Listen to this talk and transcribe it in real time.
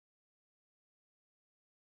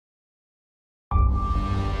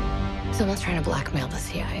Someone's trying to blackmail the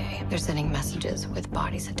CIA. They're sending messages with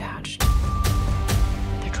bodies attached.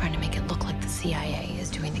 They're trying to make it look like the CIA is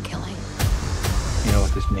doing the killing. You know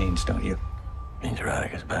what this means, don't you? It means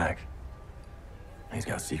Radek is back. He's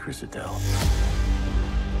got secrets to tell.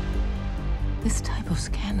 This type of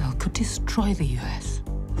scandal could destroy the U.S.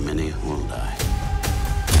 Many will die.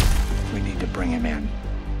 We need to bring him in.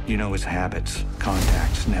 You know his habits,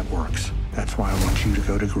 contacts, networks. That's why I want you to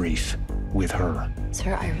go to Greece with her.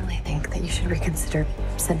 Sir, I really think that you should reconsider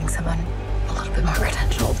sending someone a little bit more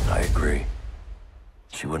credentialed. I agree.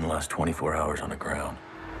 She wouldn't last 24 hours on the ground.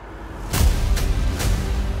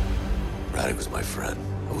 Radek was my friend.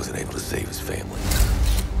 I wasn't able to save his family.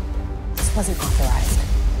 This wasn't authorized.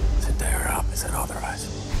 It's entire opposite authorized.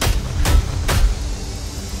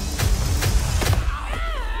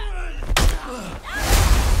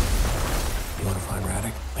 You want to find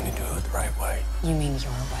Radek? We need to do it the right way. You mean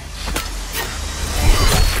your way?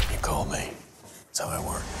 You call me. That's how I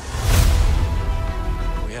work.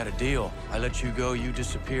 We had a deal. I let you go, you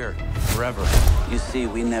disappear. Forever. You see,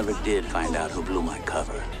 we never did find out who blew my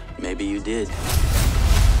cover. Maybe you did.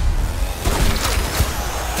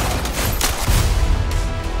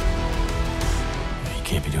 You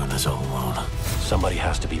can't be doing this all alone. Somebody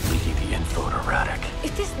has to be leaking the info to Radek.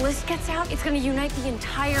 If this list gets out, it's going to unite the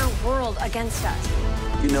entire world against us.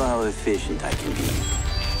 You know how efficient I can be.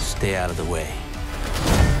 Stay out of the way.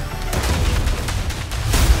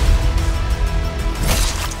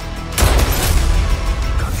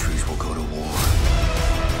 Countries will go to war.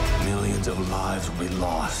 Millions of lives will be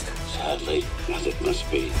lost. Sadly, as it must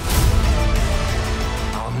be.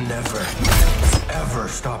 I'll never, ever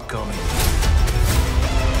stop coming.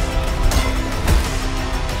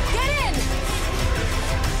 Get in!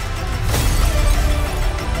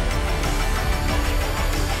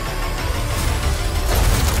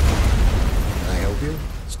 Can I help you?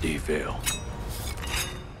 Steve Vale.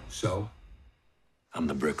 So? I'm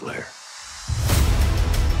the bricklayer.